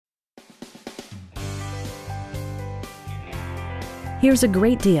Here's a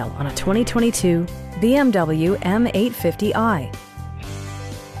great deal on a 2022 BMW M850i.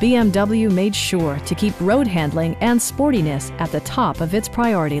 BMW made sure to keep road handling and sportiness at the top of its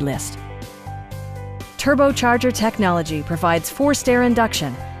priority list. Turbocharger technology provides forced air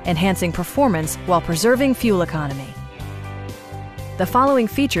induction, enhancing performance while preserving fuel economy. The following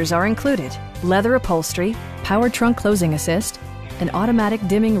features are included: leather upholstery, power trunk closing assist, an automatic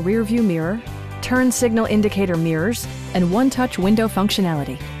dimming rear-view mirror, turn signal indicator mirrors, and one-touch window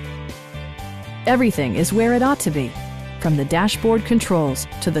functionality. Everything is where it ought to be, from the dashboard controls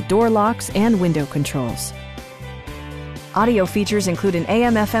to the door locks and window controls. Audio features include an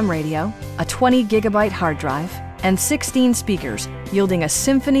AM/FM radio, a 20-gigabyte hard drive, and 16 speakers, yielding a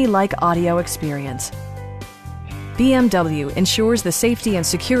symphony-like audio experience. BMW ensures the safety and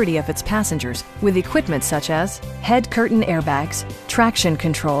security of its passengers with equipment such as head curtain airbags, traction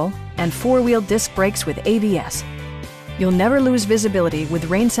control, and four-wheel disc brakes with ABS. You'll never lose visibility with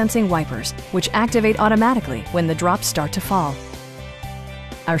rain-sensing wipers, which activate automatically when the drops start to fall.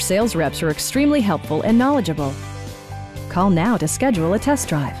 Our sales reps are extremely helpful and knowledgeable. Call now to schedule a test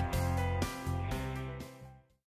drive.